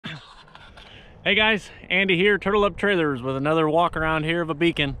Hey guys, Andy here, Turtle Up Trailers with another walk around here of a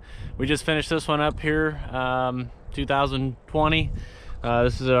Beacon. We just finished this one up here, 2020.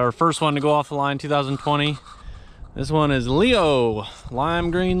 This is our first one to go off the line, 2020. This one is Leo,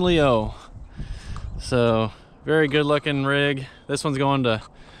 lime green Leo. So, very good looking rig. This one's going to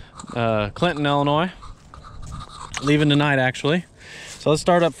Clinton, Illinois. Leaving tonight actually. So let's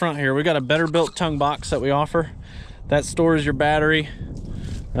start up front here. We got a better built tongue box that we offer. That stores your battery.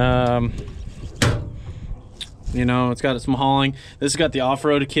 You know, it's got some hauling. This has got the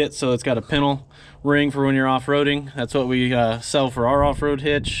off-road kit, so it's got a pintle ring for when you're off-roading. That's what we sell for our off-road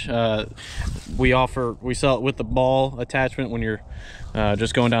hitch. We sell it with the ball attachment when you're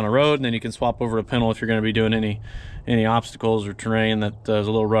just going down a road, and then you can swap over to pintle if you're going to be doing any obstacles or terrain that is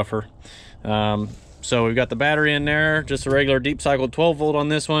a little rougher. So we've got the battery in there, just a regular deep cycle 12 volt on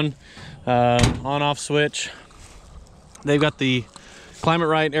this one, on-off switch. They've got the Climate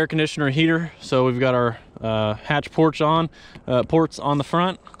Right air conditioner heater, so we've got our hatch ports on the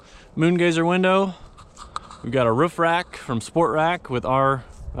front, moon gazer window. We've got a roof rack from Sport Rack with our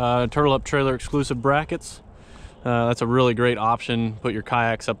Turtle Up Trailer exclusive brackets. That's a really great option. Put your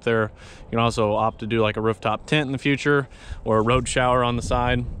kayaks up there. You can also opt to do like a rooftop tent in the future or a road shower on the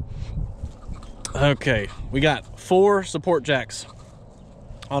side. Okay, we got 4 support jacks.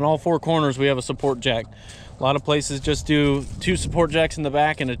 On all 4 corners we have a support jack. A lot of places just do 2 support jacks in the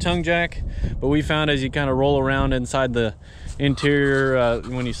back and a tongue jack, but we found as you kind of roll around inside the interior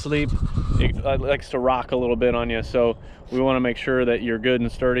when you sleep, it likes to rock a little bit on you, so we want to make sure that you're good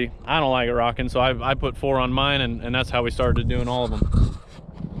and sturdy. I don't like it rocking, so I put 4 on mine, and that's how we started doing all of them.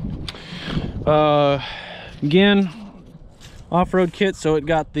 Again, off-road kit, so it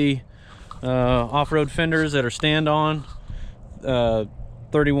got the off-road fenders that are stand-on,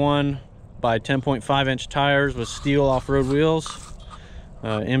 31 by 10.5 inch tires with steel off-road wheels,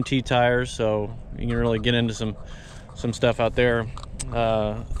 MT tires, so you can really get into some stuff out there.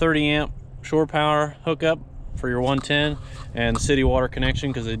 30 amp shore power hookup for your 110 and city water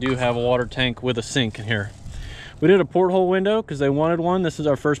connection, because they do have a water tank with a sink in here. We did a porthole window because they wanted one. This is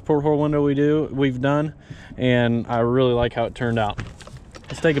our first porthole window we've done, and I really like how it turned out.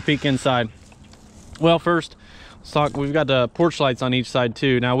 Let's take a peek inside. Well, first let's talk. We've got the porch lights on each side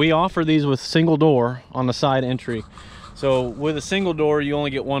too. Now we offer these with single door on the side entry. So with a single door, you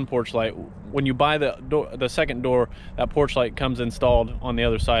only get 1 porch light. When you buy the second door, that porch light comes installed on the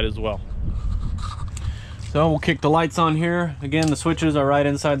other side as well. So we'll kick the lights on here. Again, the switches are right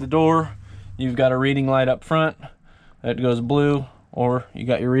inside the door. You've got a reading light up front that goes blue, or you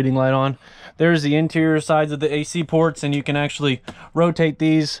got your reading light on. There's the interior sides of the AC ports, and you can actually rotate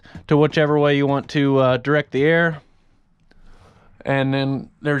these to whichever way you want to direct the air. And then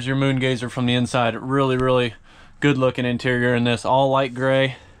there's your moon gazer from the inside. Really, really good looking interior in this, all light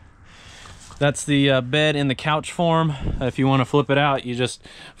gray. That's the bed in the couch form. If you want to flip it out, you just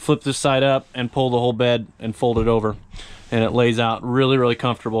flip this side up and pull the whole bed and fold it over, and it lays out really, really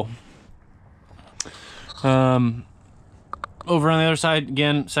comfortable. Over on the other side,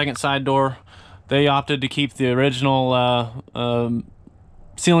 again, second side door, they opted to keep the original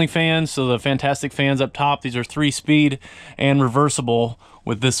ceiling fans, so the fantastic fans up top. These are 3-speed and reversible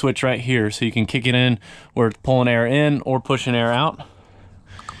with this switch right here, so you can kick it in where it's pulling air in or pushing air out.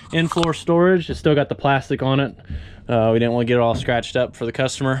 In-floor storage, it's still got the plastic on it. We didn't want to get it all scratched up for the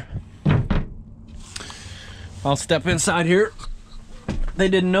customer. I'll step inside here. They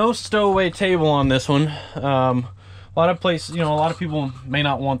did no stowaway table on this one. A lot of places, you know, a lot of people may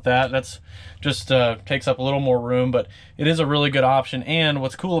not want that. That's just takes up a little more room, but it is a really good option. And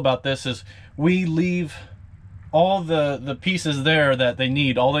what's cool about this is we leave all the pieces there that they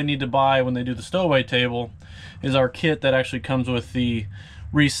need. All they need to buy when they do the stowaway table is our kit that actually comes with the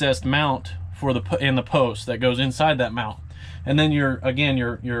recessed mount for the post that goes inside that mount. And then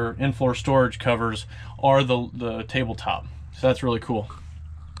your in-floor storage covers are the tabletop. So that's really cool.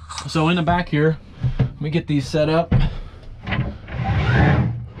 So in the back here, let me get these set up.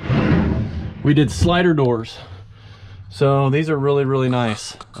 We did slider doors. So these are really, really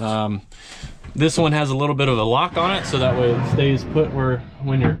nice. This one has a little bit of a lock on it, so that way it stays put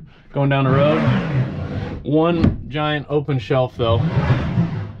when you're going down the road. One giant open shelf though,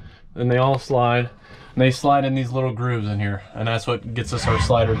 and they all slide. And they slide in these little grooves in here, and that's what gets us our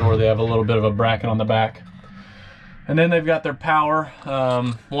slider door. They have a little bit of a bracket on the back. And then they've got their power,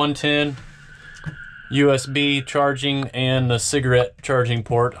 110, USB charging, and the cigarette charging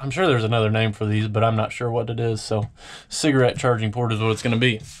port. I'm sure there's another name for these, but I'm not sure what it is. So cigarette charging port is what it's going to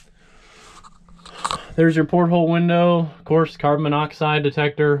be. There's your porthole window, of course, carbon monoxide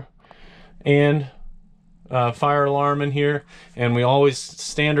detector, and fire alarm in here, and we always,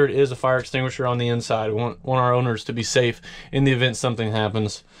 standard is a fire extinguisher on the inside. We want our owners to be safe in the event something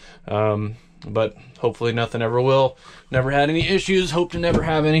happens, but hopefully nothing ever will. Never had any issues, hope to never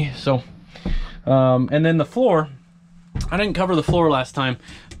have any. So and then the floor, I didn't cover the floor last time.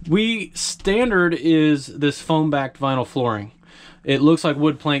 Standard is this foam backed vinyl flooring. It looks like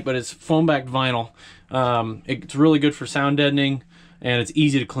wood plank, but it's foam backed vinyl. It's really good for sound deadening, and it's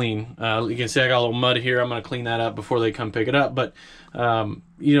easy to clean. You can see I got a little mud here. I'm gonna clean that up before they come pick it up, but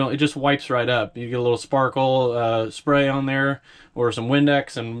you know, it just wipes right up. You get a little sparkle spray on there or some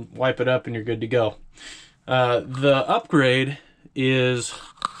Windex and wipe it up and you're good to go. The upgrade is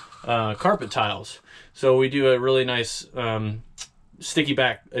carpet tiles. So we do a really nice sticky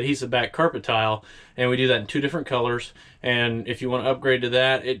back, adhesive back carpet tile, and we do that in 2 different colors. And if you want to upgrade to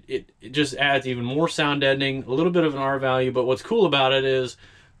that, it just adds even more sound deadening, a little bit of an R value, but what's cool about it is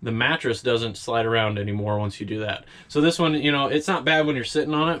the mattress doesn't slide around anymore once you do that. So this one, you know, it's not bad when you're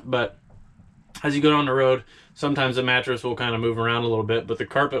sitting on it, but as you go down the road, sometimes the mattress will kind of move around a little bit, but the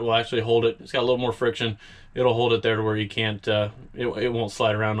carpet will actually hold it. It's got a little more friction. It'll hold it there to where you can't, it won't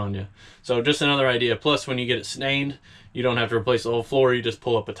slide around on you. So just another idea. Plus, when you get it stained, you don't have to replace the whole floor. You just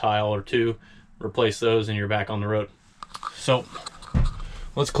pull up a tile or 2, replace those, and you're back on the road. So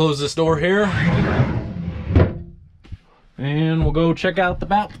let's close this door here, and we'll go check out the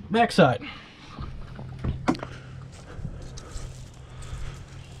back side.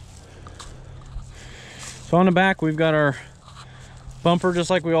 So on the back, we've got our bumper just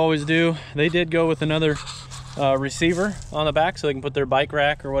like we always do. They did go with another receiver on the back so they can put their bike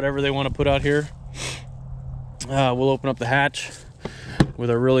rack or whatever they want to put out here. We'll open up the hatch with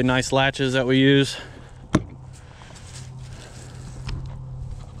our really nice latches that we use.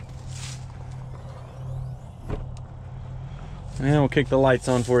 And we'll kick the lights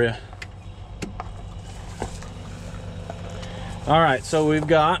on for you. All right, so we've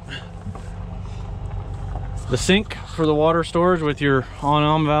got the sink for the water storage with your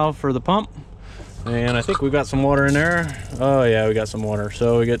on valve for the pump. And I think we've got some water in there. Oh yeah, we got some water.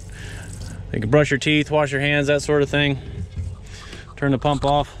 So you can brush your teeth, wash your hands, that sort of thing. Turn the pump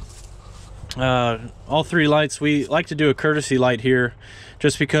off. All 3 lights, we like to do a courtesy light here,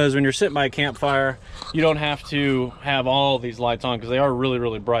 just because when you're sitting by a campfire, you don't have to have all these lights on because they are really,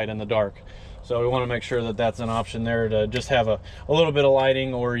 really bright in the dark. So we want to make sure that that's an option there, to just have a little bit of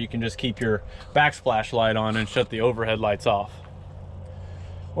lighting, or you can just keep your backsplash light on and shut the overhead lights off.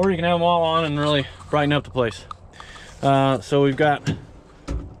 Or you can have them all on and really brighten up the place. So we've got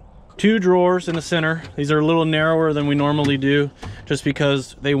 2 drawers in the center. These are a little narrower than we normally do, just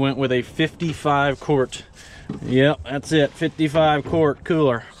because they went with a 55 quart. Yep, that's it, 55 quart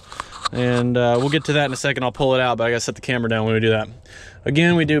cooler. And we'll get to that in a second. I'll pull it out, but I gotta set the camera down when we do that.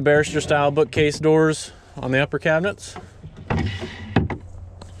 Again, we do barrister style bookcase doors on the upper cabinets.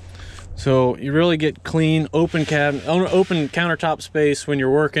 So you really get clean, open countertop space when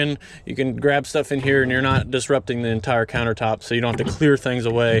you're working. You can grab stuff in here and you're not disrupting the entire countertop, so you don't have to clear things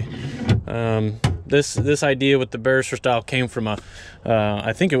away. This idea with the barrister style came from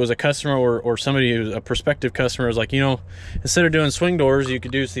I think it was a customer or somebody who's a prospective customer was like, you know, instead of doing swing doors, you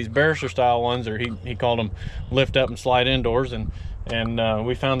could do these barrister style ones, or he called them lift up and slide in doors, and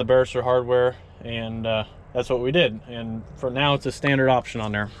we found the barrister hardware, and that's what we did, and for now it's a standard option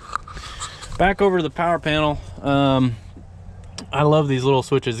on there. Back over to the power panel. I love these little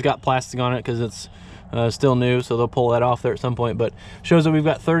switches. It's got plastic on it because it's still new, so they'll pull that off there at some point, but shows that we've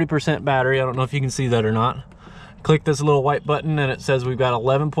got 30% battery. I don't know if you can see that or not. Click this little white button and it says we've got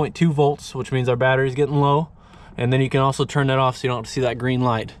 11.2 volts, which means our battery's getting low. And then you can also turn that off so you don't have to see that green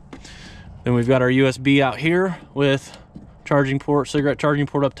light. Then we've got our USB out here with charging port, cigarette charging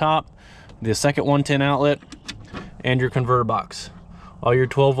port up top, the second 110 outlet, and your converter box. All your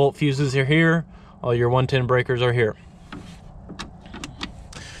 12 volt fuses are here. All your 110 breakers are here.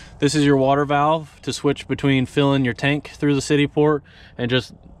 This is your water valve to switch between filling your tank through the city port and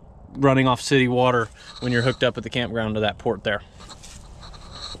just running off city water when you're hooked up at the campground to that port there.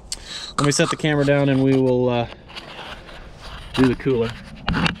 Let me set the camera down and we will do the cooler.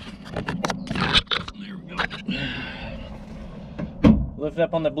 There we go. Lift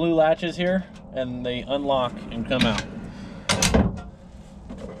up on the blue latches here and they unlock and come out.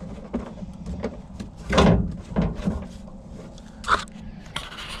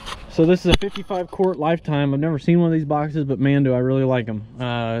 So this is a 55 quart lifetime. I've never seen one of these boxes, but man, do I really like them.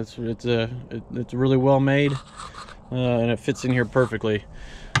 It's really well made, and it fits in here perfectly.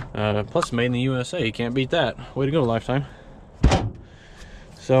 Plus, made in the USA. You can't beat that. Way to go, Lifetime.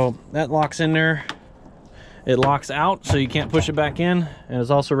 So that locks in there, It locks out so you can't push it back in, and is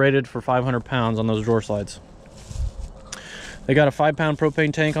also rated for 500 pounds on those drawer slides. They got a 5-pound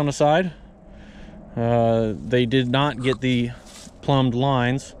propane tank on the side. They did not get the plumbed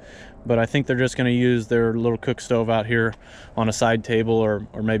lines, but I think they're just going to use their little cook stove out here on a side table, or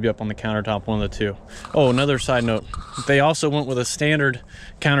maybe up on the countertop, one of the two. Oh, another side note, they also went with a standard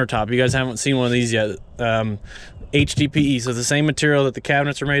countertop. You guys haven't seen one of these yet. HDPE, so the same material that the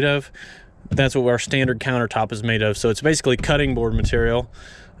cabinets are made of, that's what our standard countertop is made of. So it's basically cutting board material.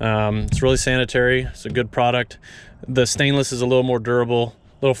 It's really sanitary. It's a good product. The stainless is a little more durable,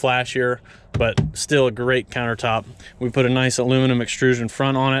 a little flashier, but still a great countertop. We put a nice aluminum extrusion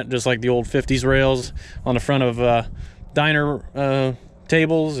front on it, just like the old 50s rails on the front of diner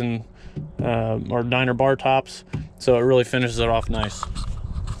tables and or diner bar tops. So it really finishes it off nice.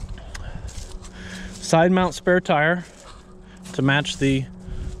 Side mount spare tire to match the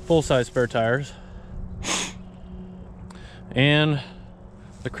full-size spare tires, and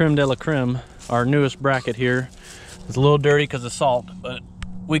the creme de la creme, our newest bracket here. It's a little dirty because of salt, but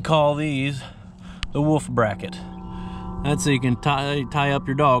we call these the wolf bracket. That's so you can tie up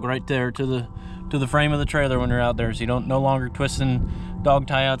your dog right there to the frame of the trailer when you're out there, so you don't no longer twisting dog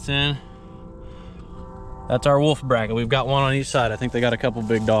tie-outs in. That's our wolf bracket. We've got one on each side. I think they got a couple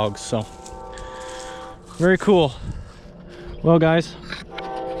big dogs, so very cool. Well, guys,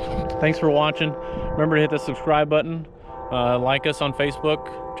 thanks for watching. Remember to hit the subscribe button, like us on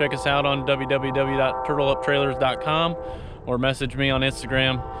Facebook, check us out on www.turtleuptrailers.com, or message me on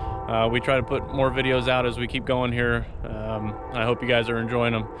Instagram. We try to put more videos out as we keep going here. I hope you guys are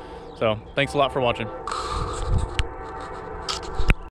enjoying them. So thanks a lot for watching.